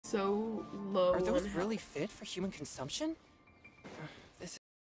so low. Are those really fit for human consumption? This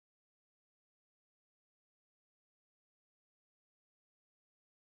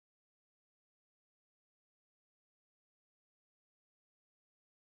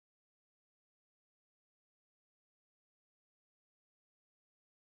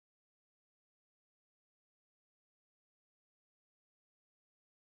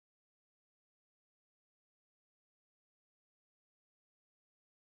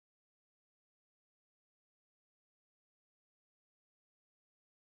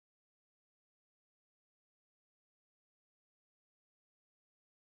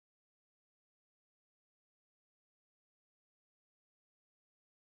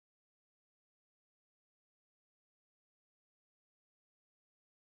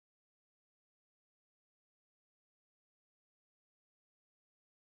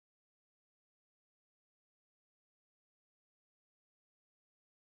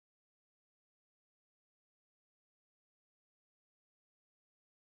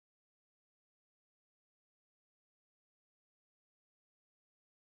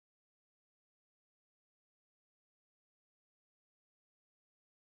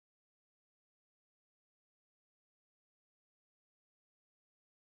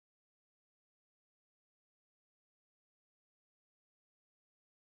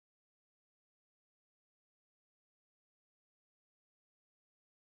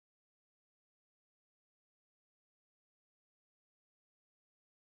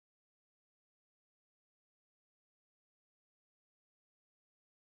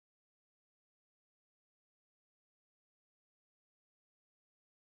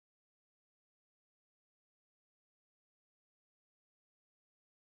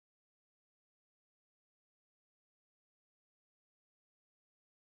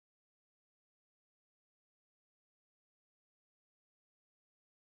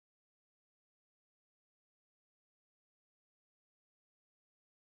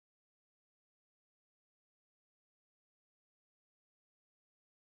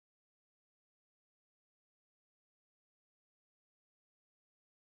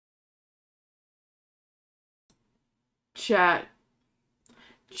Chat.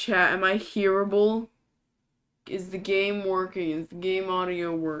 Chat, am I hearable? Is the game working? Is the game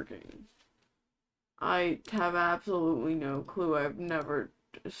audio working? I have absolutely no clue. I've never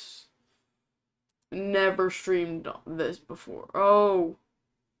streamed this before. Oh.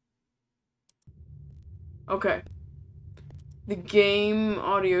 Okay. The game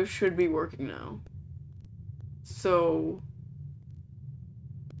audio should be working now. So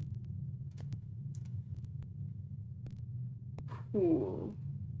cool.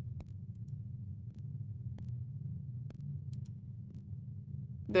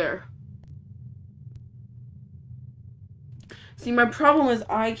 There. See, my problem is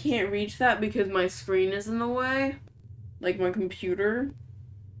I can't reach that because my screen is in the way. Like my computer.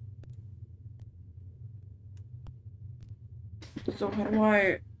 So how do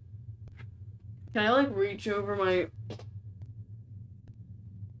I... Can I, like, reach over my...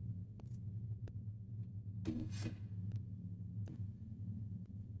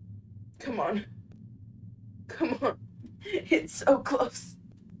 Come on. Come on. It's so close.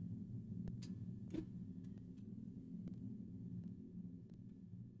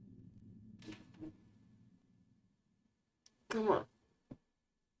 Come on.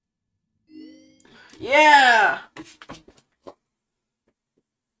 Yeah!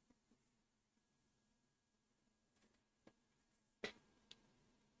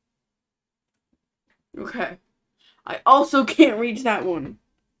 Okay. I also can't reach that one.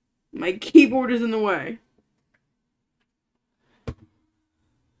 My keyboard is in the way.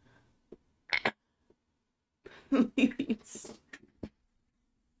 Please.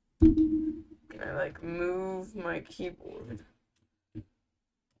 Can I, like, move my keyboard?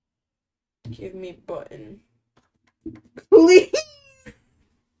 Give me button. Please!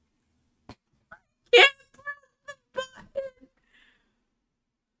 Can't press the button!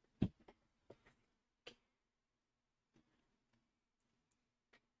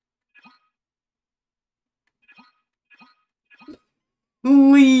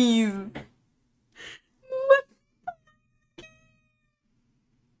 Please!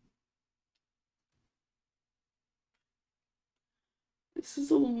 This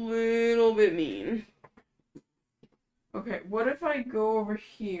is a little bit mean. Okay, what if I go over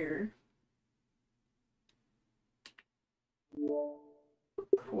here?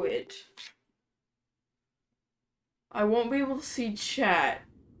 Quit. I won't be able to see chat,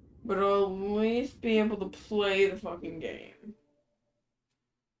 but I'll at least be able to play the fucking game.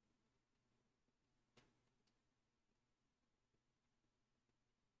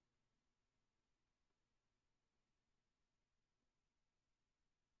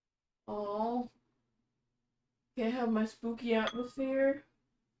 Oh, can't have my spooky atmosphere.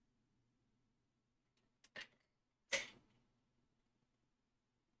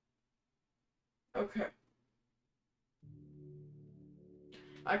 Okay.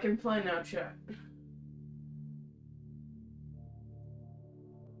 I can play now, chat.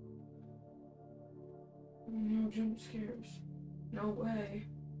 No jump scares. No way.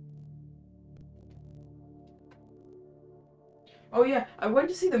 Oh yeah, I went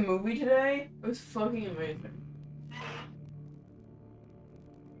to see the movie today. It was fucking amazing.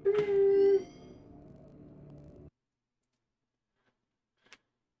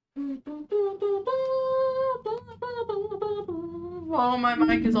 Oh, my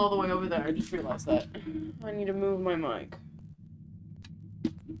mic is all the way over there. I just realized that. I need to move my mic.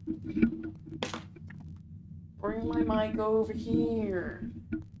 Bring my mic over here.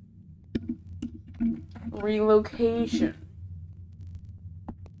 Relocation.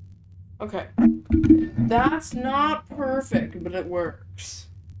 Okay. That's not perfect, but it works.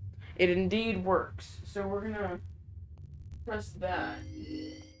 It indeed works. So we're gonna press that.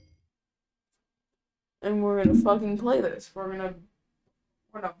 And we're gonna fucking play this. We're gonna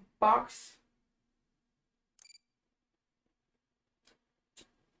box.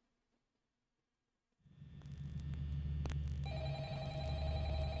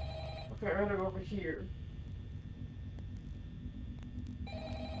 Okay, I gotta go over here.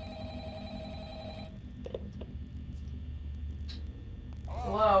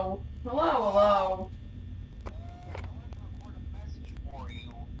 Hello? Hello, hello.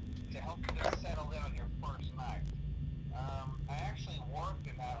 I actually worked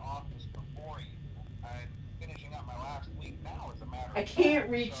in that office before you. I'm finishing up my last week now, as a matter of fact. I can't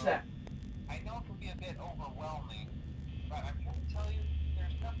reach that. I know it can be a bit overwhelming, but I'm here to tell you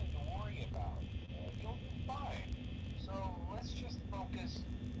there's nothing to worry about. You'll be fine. So let's just focus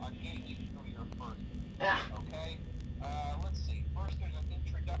on getting you through your first week, okay? Let's see. First, there's an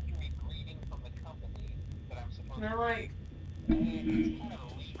introductory greeting from the company that I'm supposed to read. It's kind of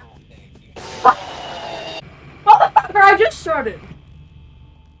a legal thing. Motherfucker, I just started.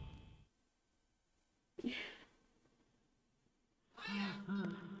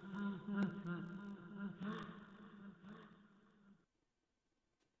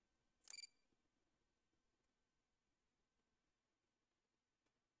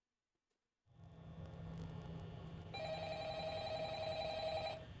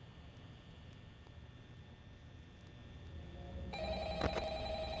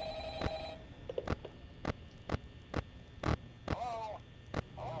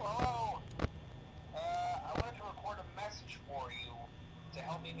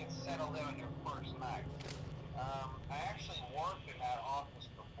 Settled in on your first night. I actually worked in that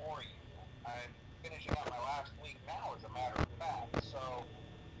office before you. I'm finishing up my last week now, as a matter of fact. So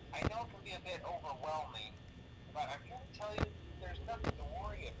I know it can be a bit overwhelming, but I'm here to tell you there's nothing to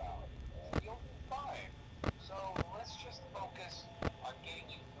worry about. You'll be fine. So let's just focus on getting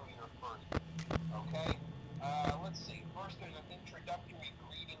you through your first week, okay? Let's see. First, there's an introductory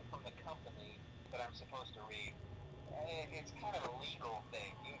greeting from the company that I'm supposed to read. It's kind of a legal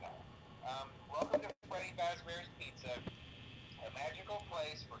thing, you know. Welcome to Freddy Fazbear's Pizza, a magical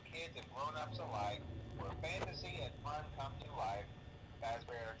place for kids and grown-ups alike, where fantasy and fun come to life.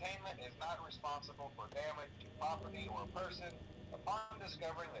 Fazbear Entertainment is not responsible for damage to property or person. Upon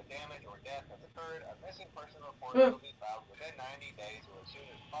discovering that damage or death has occurred, a missing person report will be filed within 90 days or as soon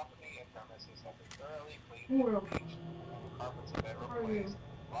as property and premises have been thoroughly cleaned and bleached, and the carpets have been replaced.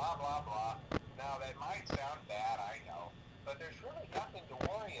 Blah, blah, blah. Now, that might sound bad, I know, but there's really nothing to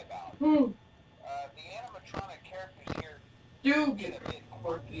worry about. The animatronic characters here do get a bit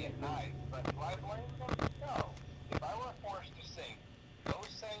quirky at night, but do I blame them? No. If I were forced to sing those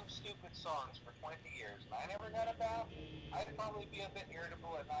same stupid songs for 20 years and I never got a bath, I'd probably be a bit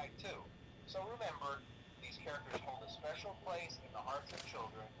irritable at night too. So remember, these characters hold a special place in the hearts of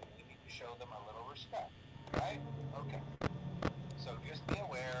children, and we need to show them a little respect, right? Okay. So just be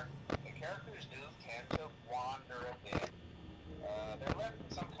aware, the characters do tend to wander a bit. They're left in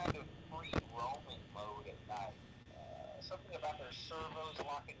some kind of free roaming mode at night. Something about their servos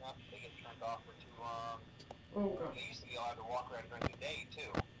locking up, they get turned off for too long. Oh, God. They used to be allowed to walk around during the day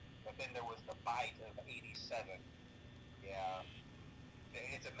too, but then there was the bite of 87. Yeah.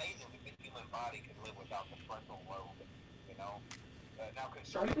 It's amazing that the human body can live without the frontal lobe, you know? Now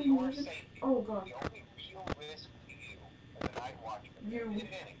concerning your safety, oh, God. the only real risk to you as a night watchman, if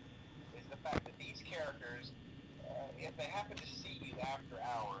any, is the fact that these characters, if they happen to see you after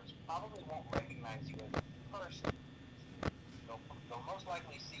hours, probably won't recognize you as a person. They'll most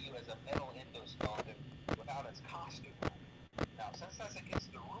likely see you as a metal endoskeleton without its costume. Now, since that's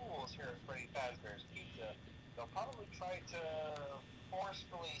against the rules here probably try to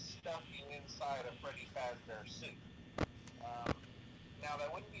forcefully stuff you inside a Freddy Fazbear suit. Now,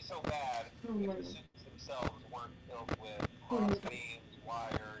 that wouldn't be so bad if the suits themselves weren't filled with crossbeams,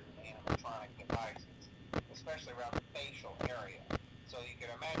 wires, and animatronic devices, especially around the facial area. So you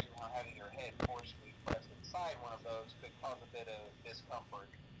can imagine how having your head forcefully pressed inside one of those could cause a bit of discomfort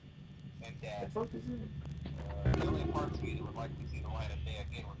and death. The only parts of you that would like to see the light of day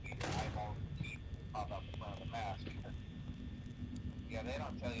again would be your eyeballs and teeth that pop out the front of the mask. Yeah, they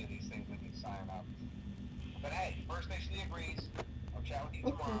don't tell you these things when you sign up. But hey, First Nation agrees. I'll chat with you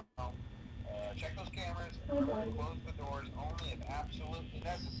tomorrow. Check those cameras and close the doors only if absolutely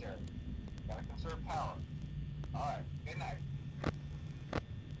necessary. Gotta conserve power. Alright, good night.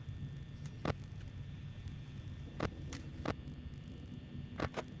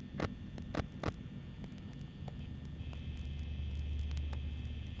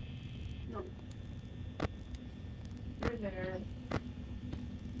 No. You're there.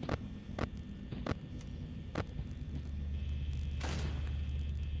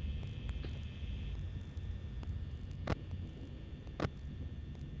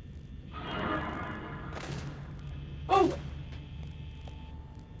 Oh!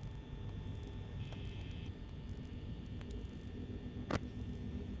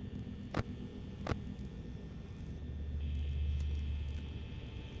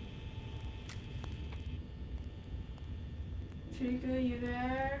 Chica, you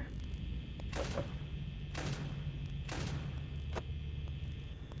there?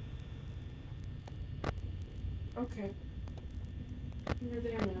 Okay. You're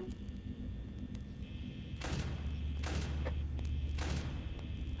there now.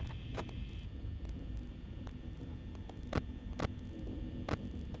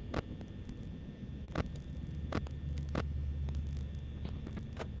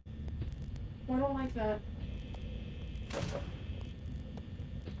 I don't like that.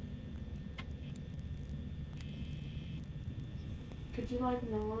 Could you like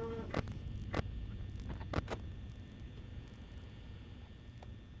not?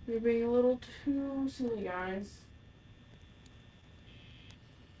 You're being a little too silly, guys.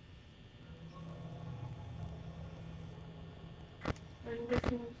 Are you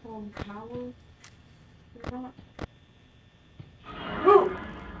looking for power? You're not. Woo!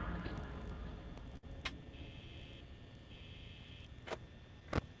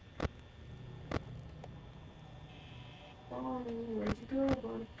 Bonnie, where'd you go,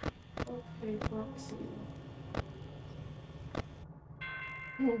 Bonnie? Okay, Roxy.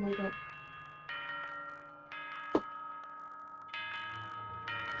 Oh my god.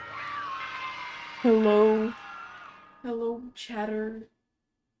 Hello? Hello, chatter.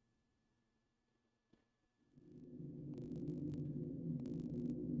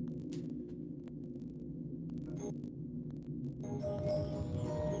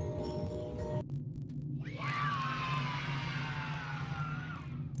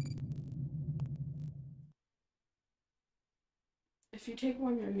 If you take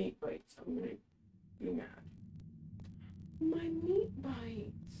one of my meat bites, I'm gonna be mad. My meat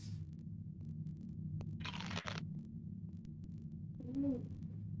bites. Ooh.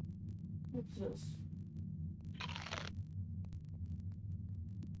 What's this?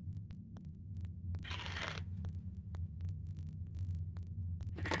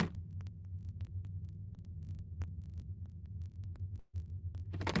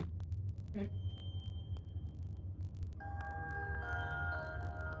 Okay.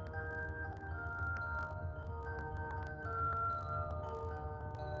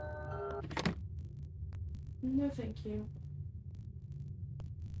 No, thank you.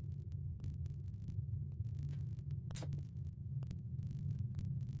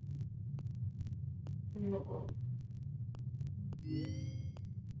 No.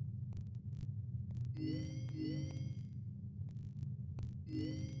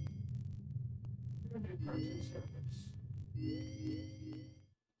 100 parts in service.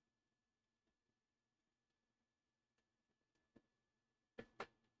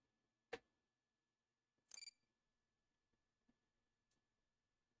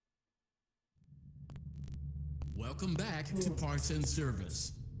 Welcome back to Parts and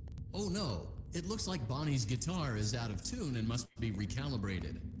Service. Oh no, it looks like Bonnie's guitar is out of tune and must be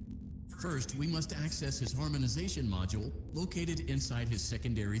recalibrated. First, we must access his harmonization module located inside his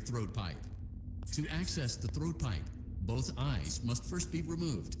secondary throat pipe. To access the throat pipe, both eyes must first be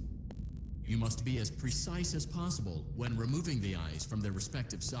removed. You must be as precise as possible when removing the eyes from their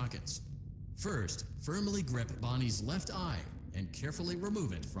respective sockets. First, firmly grip Bonnie's left eye and carefully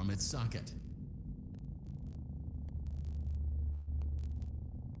remove it from its socket.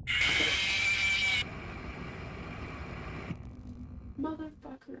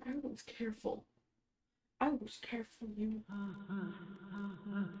 was careful. I was careful, you.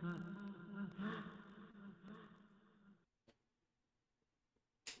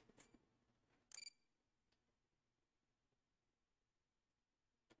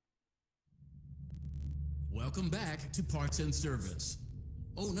 Welcome back to Parts and Service.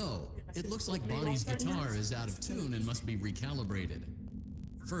 Oh no, it looks like Bonnie's guitar is out of tune and must be recalibrated.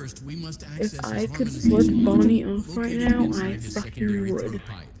 First, we must access If his I could harmonization flip module Bonnie off right located now, inside I his fucking secondary would. throat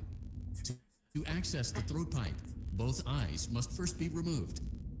pipe. To access the throat pipe, both eyes must first be removed.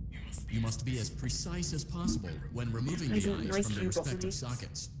 You must be as precise as possible when removing I the don't eyes like from their you, respective Bonnie.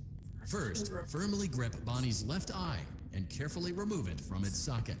 sockets. First, firmly grip Bonnie's left eye and carefully remove it from its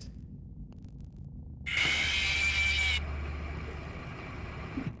socket.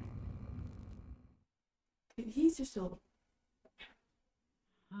 He's just a...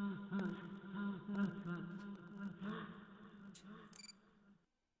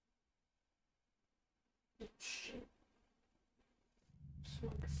 Shit.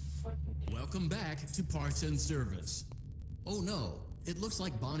 Welcome back to Parts and Service. Oh no, it looks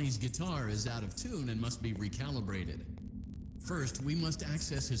like Bonnie's guitar is out of tune and must be recalibrated. First, we must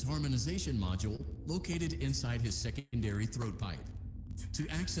access his harmonization module located inside his secondary throat pipe. To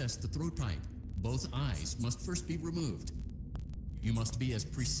access the throat pipe, both eyes must first be removed. You must be as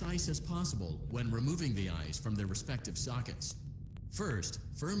precise as possible when removing the eyes from their respective sockets. First,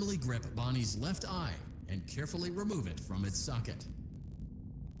 firmly grip Bonnie's left eye and carefully remove it from its socket.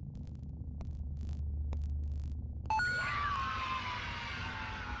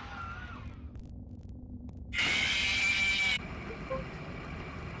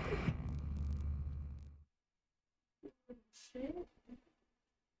 Shit.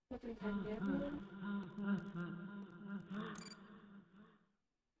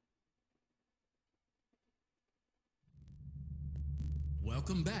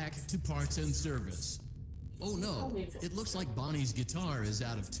 Welcome back to Parts and Service. Oh no, it looks like Bonnie's guitar is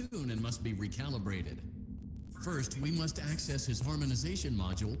out of tune and must be recalibrated. First, we must access his harmonization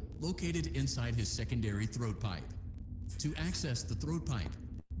module located inside his secondary throat pipe. To access the throat pipe,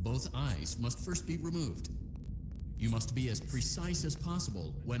 both eyes must first be removed. You must be as precise as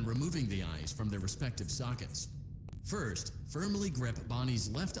possible when removing the eyes from their respective sockets. First, firmly grip Bonnie's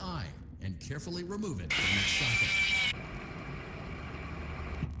left eye and carefully remove it from its socket.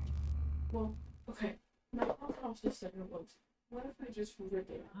 Well, okay. Now I'll toss this second was. What if I just rip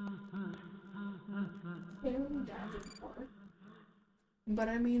it out? Clearly that didn't work. But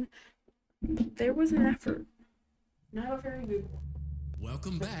I mean, there was an effort. Not a very good one.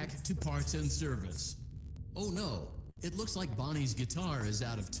 Welcome back to Parts and Service. Oh no, it looks like Bonnie's guitar is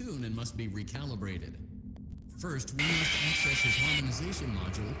out of tune and must be recalibrated. First, we must access his harmonization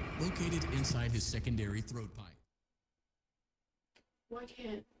module located inside his secondary throat pipe. Why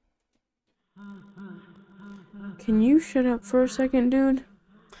can't? Can you shut up for a second, dude?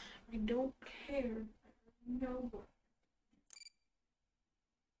 I don't care. No.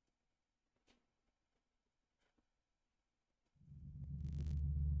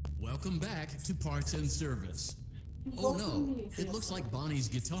 Welcome back to Parts and Service. Oh no, it looks like Bonnie's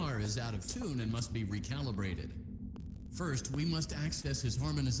guitar is out of tune and must be recalibrated. First, we must access his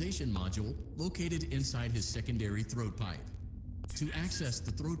harmonization module located inside his secondary throat pipe. To access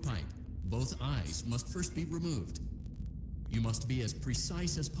the throat pipe, both eyes must first be removed. You must be as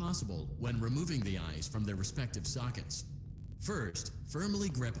precise as possible when removing the eyes from their respective sockets. First, firmly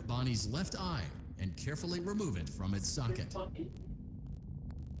grip Bonnie's left eye and carefully remove it from its socket.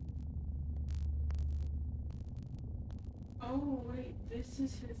 Oh, wait, this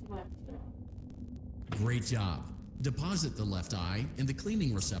is his left eye. Great job. Deposit the left eye in the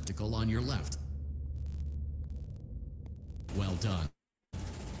cleaning receptacle on your left. Well done.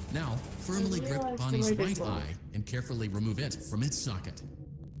 Now, firmly grip Bonnie's right eye and carefully remove it from its socket.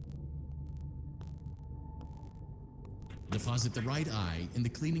 Deposit the right eye in the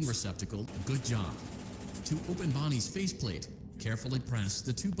cleaning receptacle. Good job. To open Bonnie's faceplate, carefully press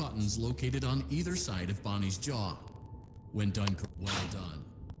the two buttons located on either side of Bonnie's jaw. When done, well done.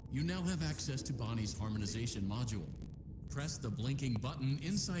 You now have access to Bonnie's harmonization module. Press the blinking button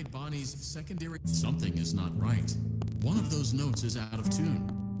inside Bonnie's secondary. Something is not right. One of those notes is out of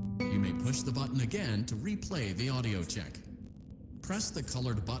tune. You may push the button again to replay the audio check. Press the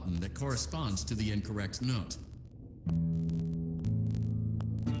colored button that corresponds to the incorrect note.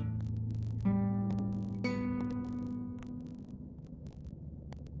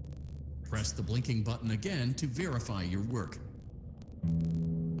 Press the blinking button again to verify your work.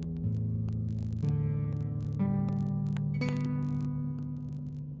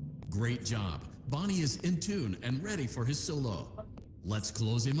 Great job. Bonnie is in tune and ready for his solo. Let's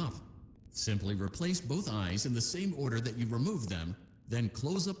close him up. Simply replace both eyes in the same order that you removed them, then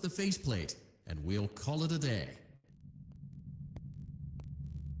close up the faceplate, and we'll call it a day.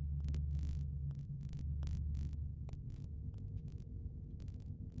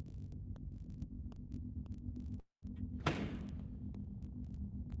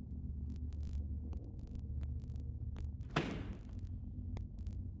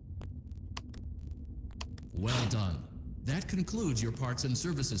 Well done. That concludes your parts and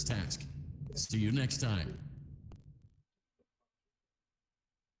services task. See you next time.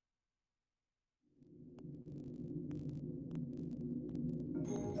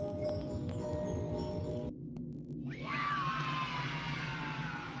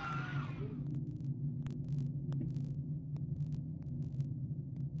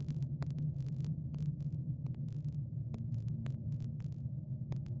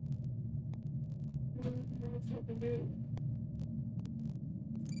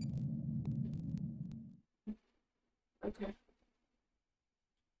 Okay.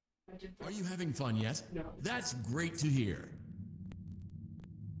 I did that. Are you having fun yet? No. That's great to hear.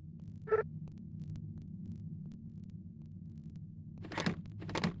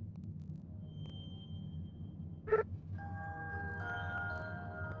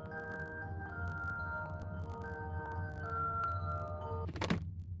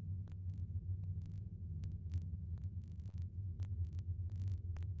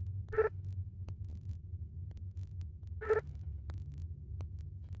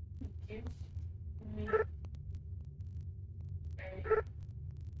 Thank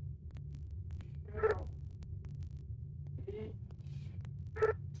you.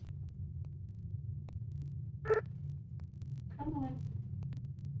 Come on.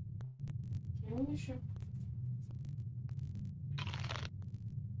 Can we show?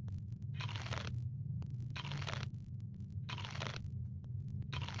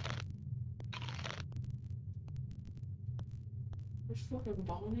 There's fucking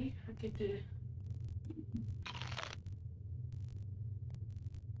Bonnie. I get to.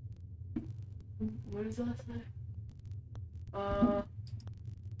 What is that say?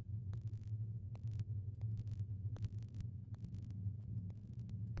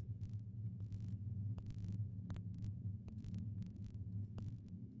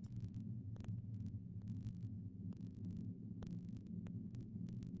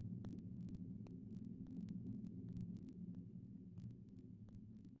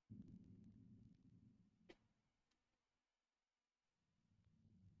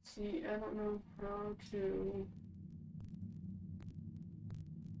 See, I don't know how to.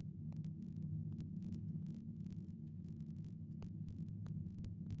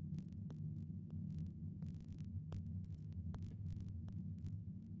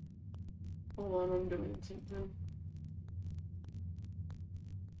 Hold on, I'm doing something.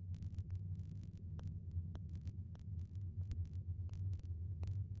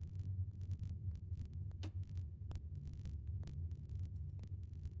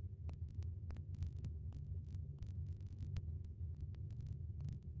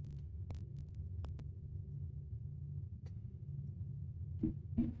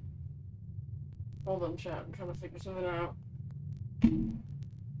 Hold on, chat. I'm trying to figure something out.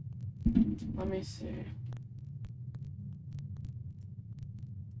 Let me see.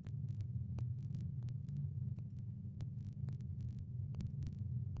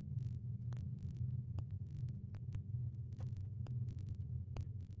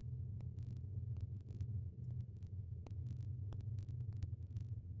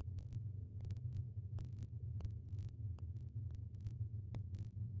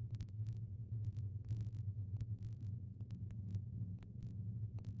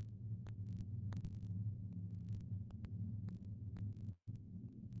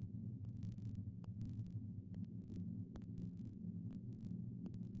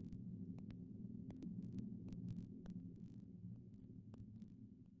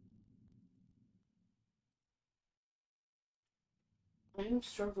 I am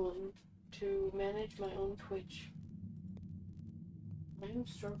struggling to manage my own Twitch. I am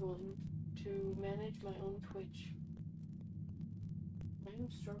struggling to manage my own Twitch. I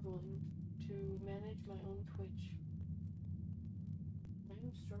am struggling to manage my own Twitch. I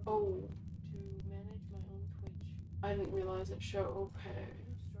am struggling to manage my own Twitch. I didn't realize it showed. Okay.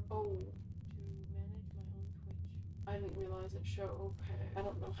 Oh. To manage my own Twitch. I didn't realize it showed. Okay. I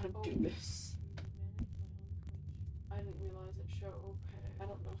don't know how to do this. I didn't realize it showed. Okay. I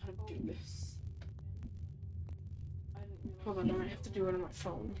don't know how to do this. Hold on, I might have to do it on my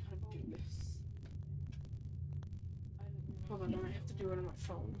phone. How to do this? Hold on, I might have to do it on my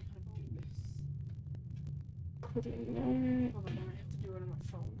phone. How to do this? Hold on, I might have to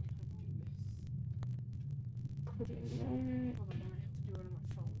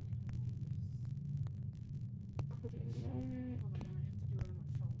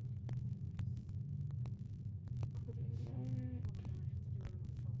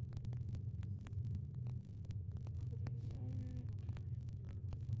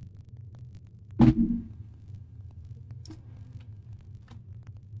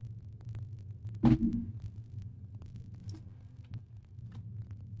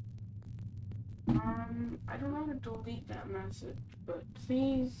I don't know how to delete that message, but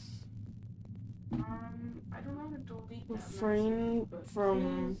please, I don't know how to delete that refrain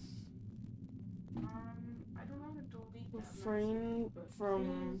from, I don't know how to delete that refrain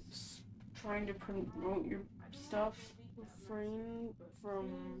from trying to promote your stuff, refrain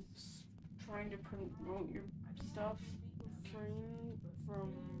from trying to promote your stuff, refrain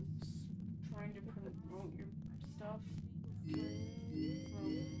from trying to promote your stuff, refrain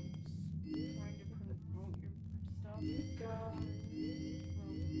from trying to promote your stuff. God.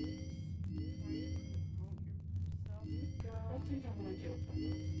 I think I'm gonna do it. I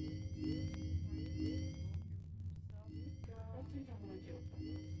think I'm gonna do it.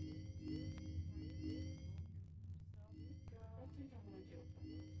 I think I'm gonna do it.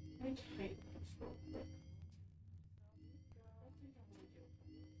 I hate this real quick. I think I'm gonna do it.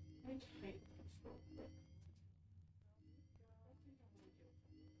 I hate this real quick. I think I'm gonna do it.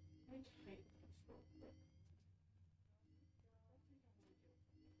 I hate this real quick.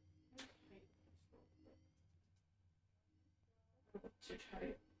 To try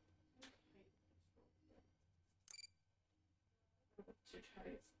it.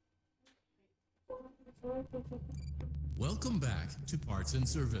 Welcome back to Parts and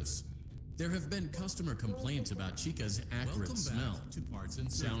Service. There have been customer complaints about Chica's acrid smell.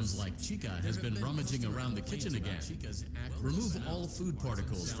 Sounds like Chica has been rummaging around the kitchen again. Remove all food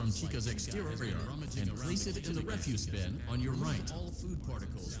particles from Chica's exterior and place it in the refuse bin on your right. All food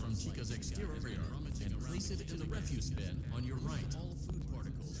particles from Chica's exterior and place it in the refuse bin on your right. All food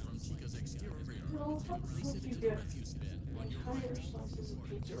particles from Chica's exterior and place it in the refuse bin on your right.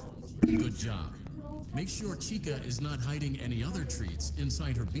 Good job. Make sure Chica is not hiding any other treats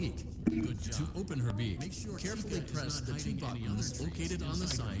inside her beak. Good job. To open her beak, carefully press the two buttons located on the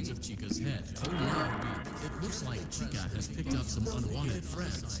sides of Chica's head. Oh no, it looks like Chica has picked up some unwanted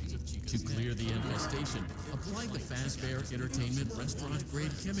friends. To clear the infestation, apply the Fazbear Entertainment Restaurant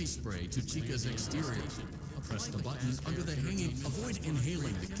Grade Chemi Spray to Chica's exterior. Press the button under the hanging. Avoid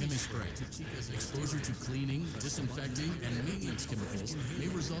inhaling the chemi spray. Exposure to cleaning, disinfecting, and maintenance chemicals may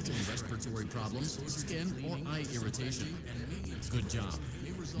result in respiratory problems, skin, or eye irritation. Good job.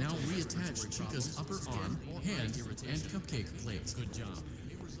 Now reattach Chica's upper arm, hand, and cupcake plates. Good job.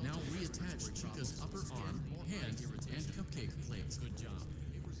 Now reattach Chica's upper arm, hand, and cupcake plates. Good job.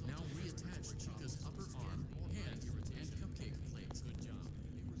 Now reattach Chica's upper arm, hand, and cupcake plates. Good job.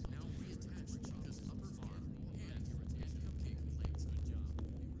 Now reattach Chica's upper arm, hand, and cupcake plates. Good job.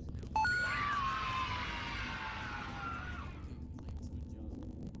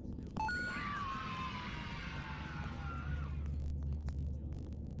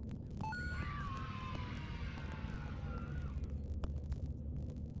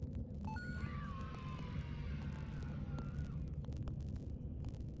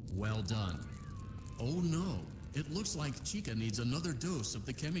 Well done. Oh no, it looks like Chica needs another dose of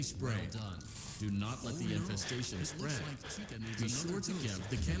the chemi spray. Well done. Do not let the infestation spread. Be sure to give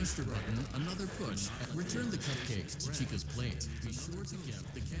the canister button another push. Return the cupcakes to Chica's plate. Be sure to give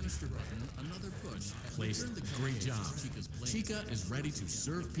the canister button another push. Place the great job. Chica is ready to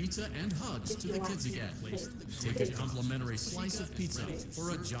serve pizza and hugs to the kids again. Take a complimentary slice of pizza for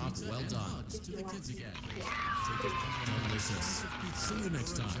a job well done. To the kids again. Take a delicious. See you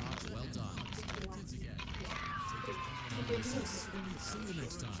next time. Well done. To the kids again. Take a delicious. See you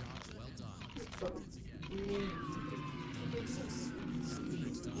next time. Well done. See you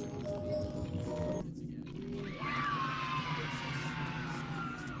next time.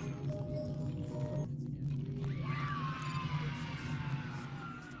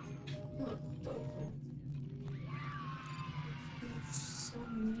 So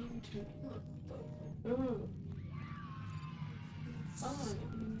mean to me. Ooh. Oh,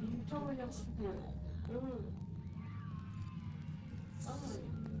 you totally got something. Ooh. Oh,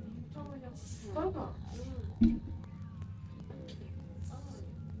 you totally got something. Oh.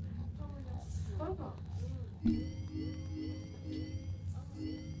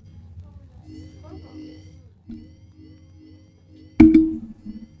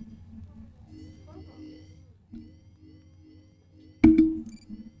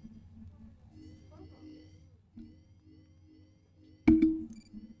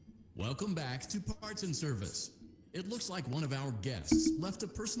 back to Parts and Service. It looks like one of our guests left a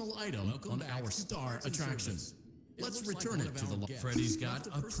personal item on our star attraction. Let's return it to the lot. Freddy's got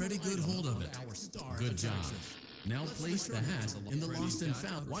a pretty good hold of it. Good job. Now place the hat in the lost and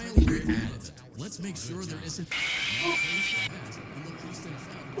found. While we're at it, let's make sure there isn't.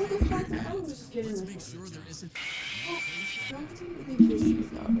 What the fuck? I was just kidding. Let's make sure there isn't.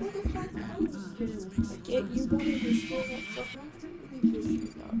 What the fuck? I was just kidding. I get you wanted to steal that fuck.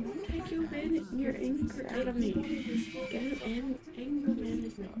 Take your bed, your anger out of me. Get an anger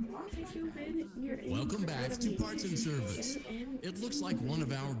management. Take your bed, your anger. Welcome back to Parts and Service. It looks like one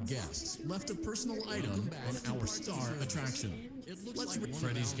of our guests left a personal item on our star attraction. It looks like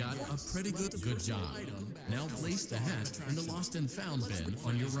Freddy's got a pretty good job. Now place the hat in the lost and found bin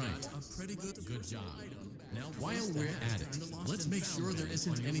on your right. A pretty good job. Now while we're at it, let's make sure there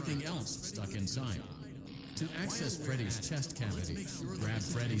isn't anything else stuck inside. To access Freddy's chest cavity, grab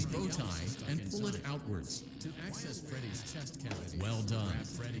Freddy's bow tie and pull it outwards. To access Freddy's chest cavity, well done.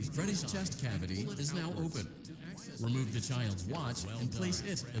 Freddy's chest cavity is now open. Remove the child's watch and place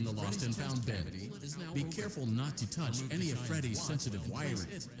it in the lost and found bin. Be careful not to touch any of Freddy's sensitive wiring.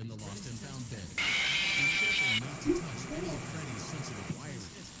 In the lost and found bin. Be careful not to touch any of Freddy's sensitive wiring.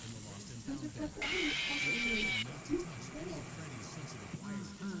 In the lost and found bin.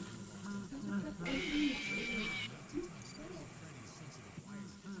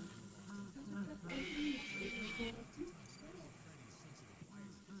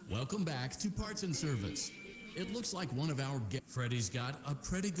 Welcome back to Parts and Service. It looks like one of our Freddy's got a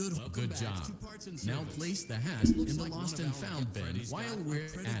pretty good job. Now place the hat in the lost and found bin while we're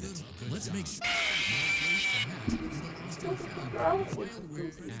at it. Let's make sure. Now place the hat in the lost and found bin while we're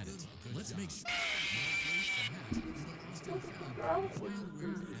at it. Let's make sure. Now place the hat in the lost and found bin while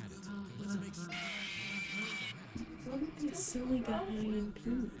we're at it. Let's make sure. Look at this silly guy in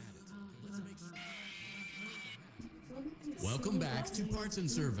pink. Welcome back to Parts and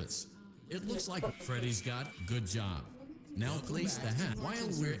Service. It looks like Freddy's got good job. Now place the hat while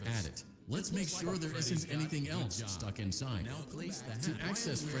we're at it. Let's make sure there isn't anything else stuck inside. Now place the hat. To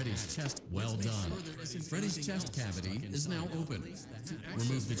access Freddy's chest, well done. Freddy's chest cavity is now open.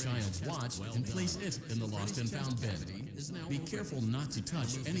 Remove the child's watch and place it in the lost and found bin. Be careful not to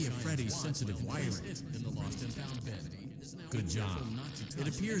touch any of Freddy's sensitive wiring in the lost and found bin. Good job. It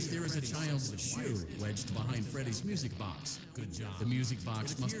appears there is a child's shoe wedged behind Freddy's music box. Good job. The music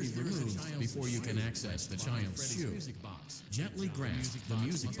box must be removed before you can access the child's shoe. Gently grasp the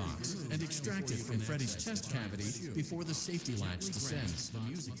music box and extract it from Freddy's chest cavity before the safety latch descends. The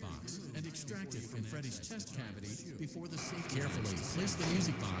music box and extract it from Freddy's chest cavity before the safety. Carefully place the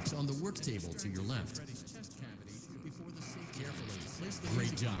music box on the work table to your left. Carefully place the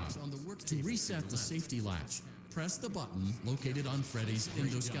great job on the work table. To reset the safety latch, press the button located on Freddy's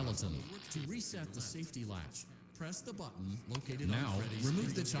endoskeleton. To reset the safety latch, press the button located on Freddy's. Now,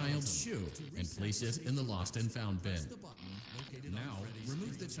 remove the child's shoe and place it in the lost and found bin. Now,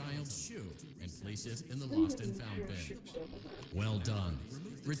 remove the child's shoe and place it in the lost and found bin. Well done.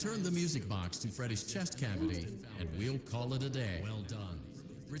 Return the music box to Freddy's chest cavity, and we'll call it a day. Well done.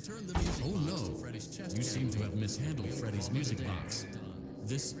 Return the music box to Freddy's chest cavity. You seem to have mishandled Freddy's music box.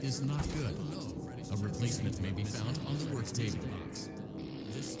 This is not good. A replacement may be found on the work table.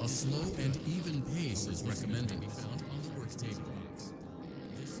 A slow and even pace is recommended. On the work table.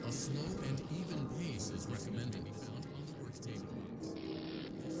 A slow and even pace is recommended. On the work table.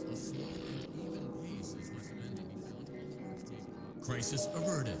 A slow and even pace is recommended. On the work table. Crisis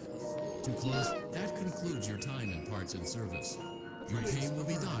averted. To close, that concludes your time in Parts and Service. Your pay will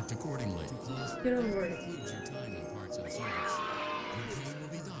be docked accordingly. To close, Get over it. that concludes your time in Parts and Service. Your pay will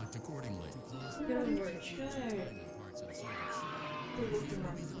be docked accordingly. To close, Get over it. time in Parts and Service. Your pay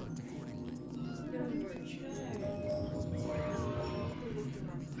will be docked accordingly. Get over it.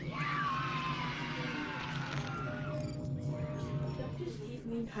 That just gave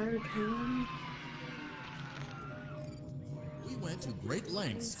me a hard time. We went to great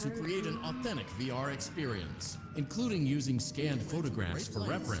lengths to create an authentic VR experience, including using scanned photographs for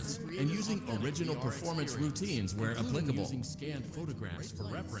reference and using original performance routines where applicable. Using scanned photographs for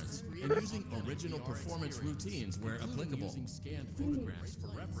reference and using original performance routines where applicable. Using scanned photographs for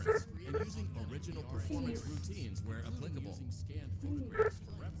reference and using original performance routines where applicable. Using scanned photographs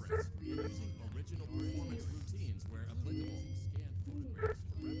for reference and using original performance routines where applicable. Scanned photographs for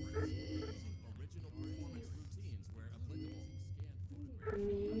reference.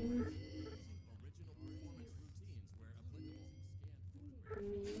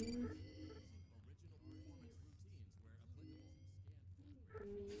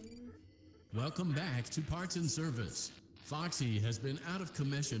 Welcome back to Parts and Service.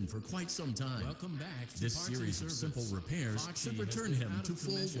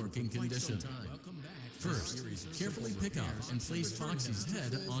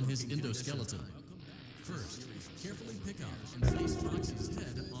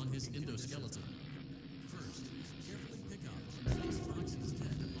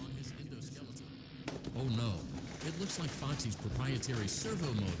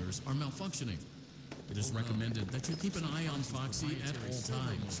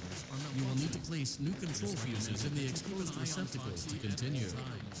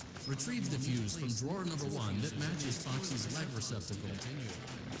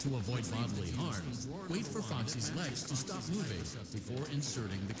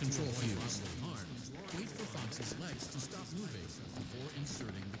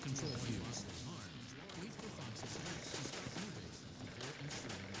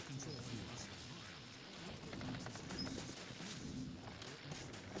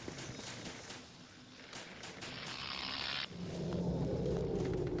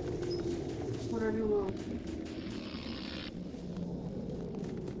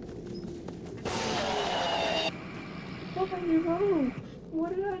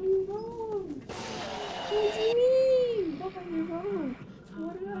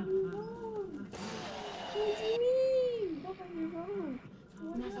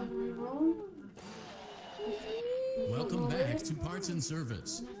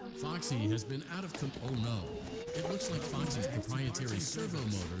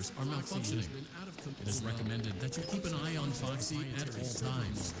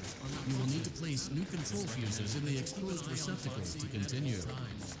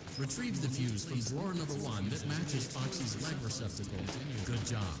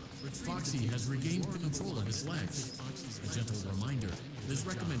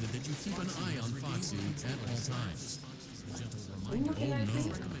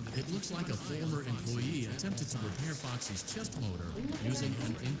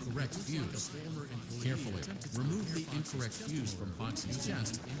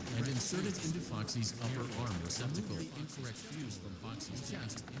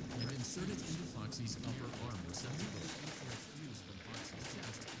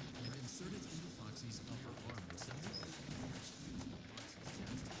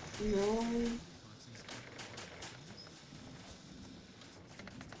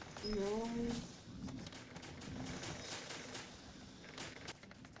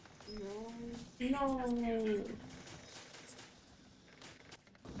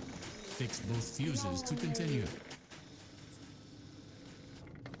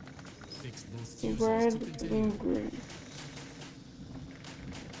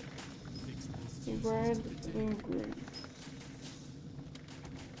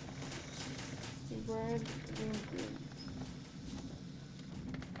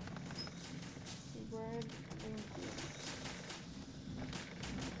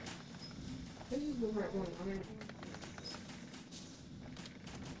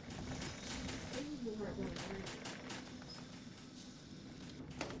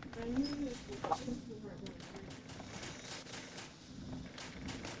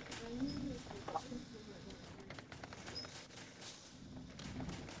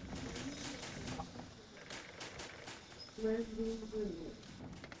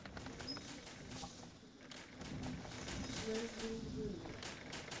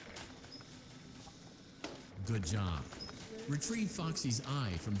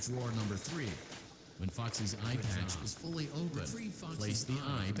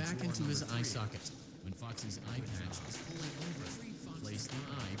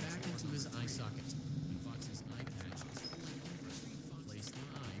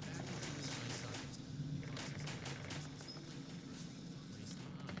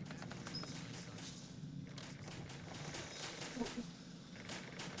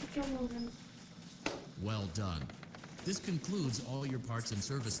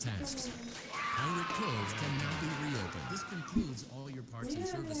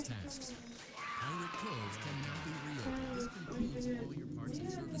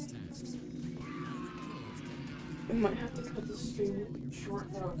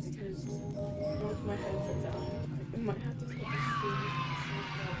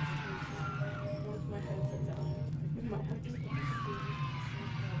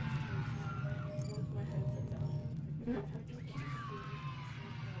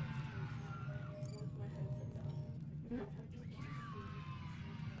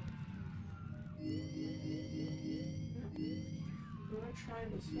 I'm gonna try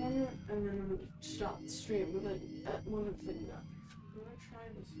this one, and then I'm gonna stop the stream with it at one of the I'm gonna try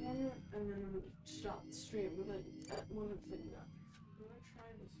this one and then I'm gonna stop the stream with it at one of the things. I'm gonna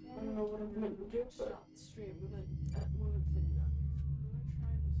try this one. I don't know what I'm meant to do, but stop the stream with it at one of the things. I'm gonna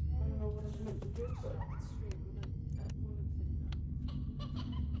try this one. I don't know what I'm meant to do, but stop the stream with it at one of the things. I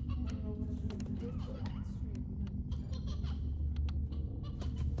don't know what I'm meant to do, but stop the stream with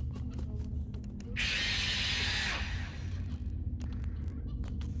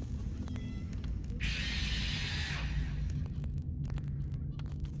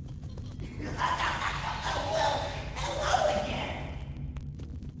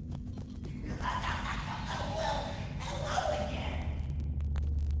it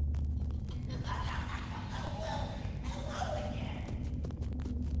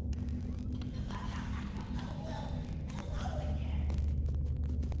at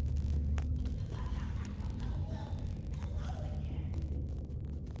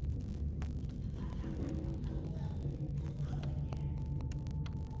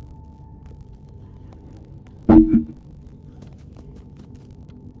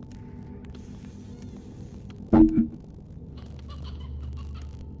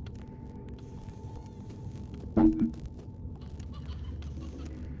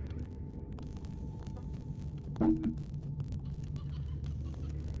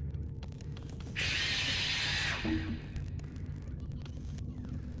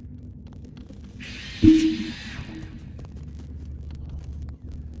one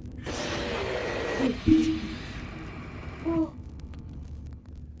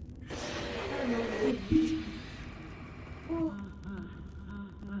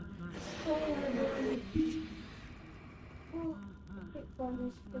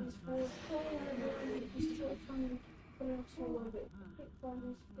the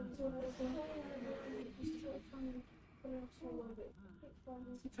things.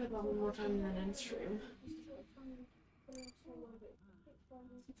 Try that one more time and then end stream.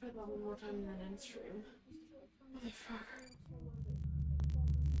 Try that one more time and then end stream. Motherfucker.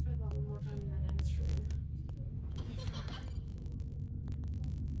 Try that one more time and then end stream. Motherfucker.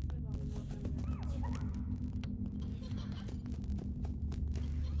 Try that one more time and then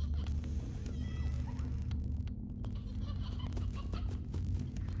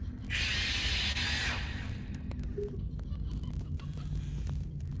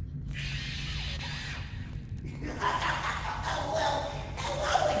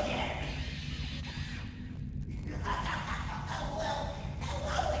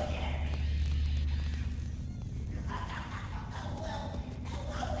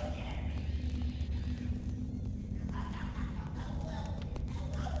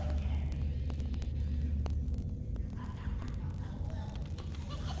stream.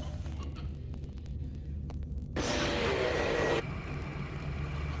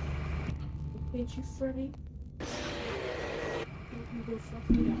 Thank you, Freddy. You can go fuck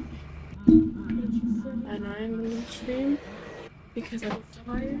me up. Thank you, Freddy. And I'm going to stream because I'm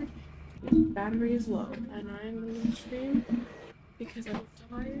tired and battery is low. And I'm going to stream because I'm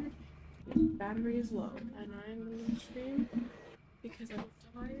tired and battery is low. And I'm going to stream because I'm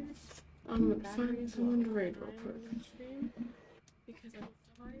tired. I'm gonna find someone to raid real quick. Because I'm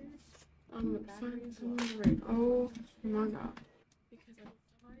tired. I'm gonna find someone to raid. Oh my god. Because I'm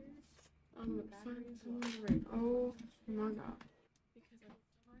tired. I'm gonna find someone to raid. Oh my god. Because I'm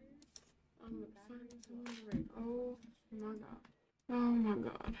tired. I'm gonna find someone to raid. Oh my god. Oh my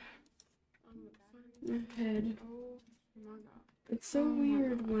god. I'm gonna find my head. Oh my god. It's so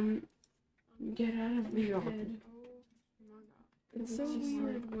weird when you get out of the yard. It's so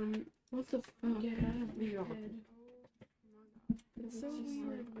weird when what the fuck get out of the yard. It's so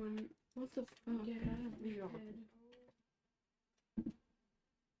weird when what the fuck get out of the yard.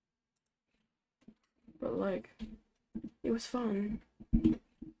 But like, it was fun.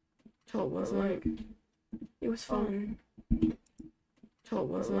 Till it was like, it was fun. Till it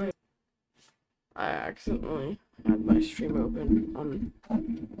was like, I accidentally had my stream open on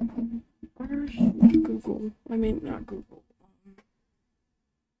Google. I mean, not Google.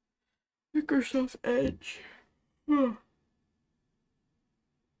 Microsoft Edge.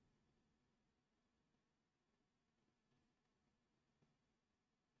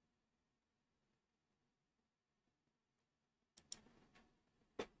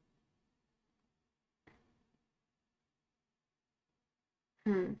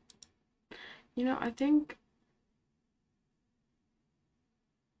 You know, I think...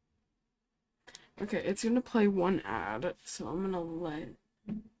 Okay, it's gonna play one ad, so I'm gonna let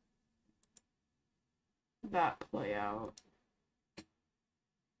that play out.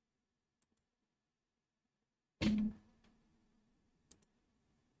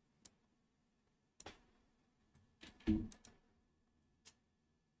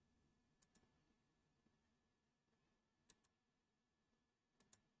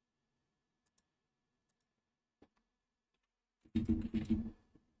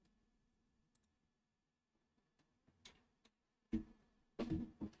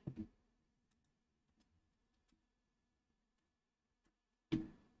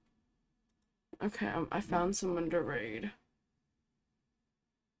 Okay, I found someone to raid.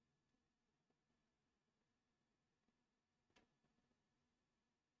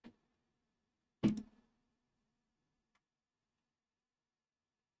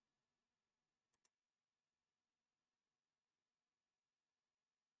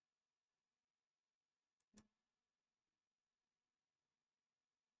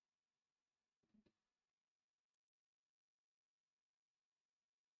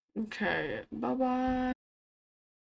 Okay, bye-bye.